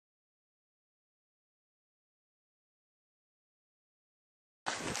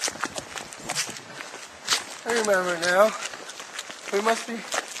I remember now. We must be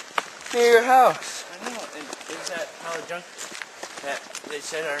near your house. I know. And is that pile of junk that they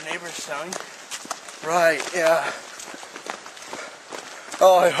said our neighbor's selling? Right, yeah.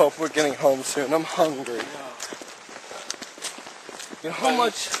 Oh, I hope we're getting home soon. I'm hungry. You know how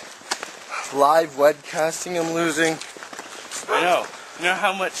much live webcasting I'm losing? I know. You know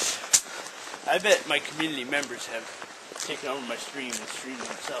how much? I bet my community members have taken over my stream and streamed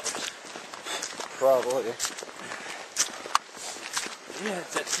themselves. Probably. Yeah,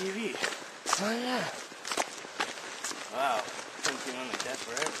 it's that TV. Oh, yeah. Wow. Haven't been on like that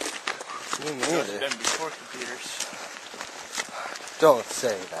forever. Me It's neither. been before computers. Don't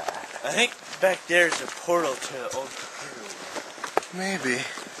say that. I think back there's a portal to the old computer room. Maybe.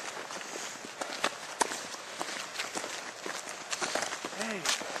 Hey,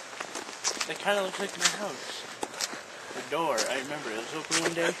 that kind of looks like my house. The door, I remember it was open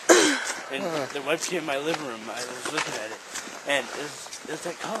one day, and the webcam in my living room, I was looking at it, and it was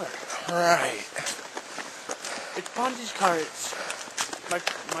that color. Right. It's Bonzi's car, it's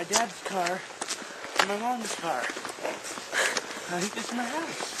my dad's car, and my mom's car. I think this is my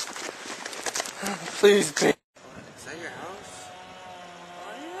house. Please be. Is that your house?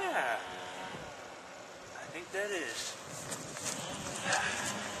 Oh yeah. I think that is.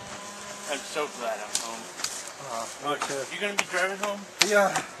 I'm so glad I'm home. Okay. You gonna be driving home?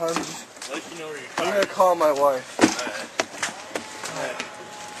 Yeah, I'll let you know where your car I'm gonna call my wife. is.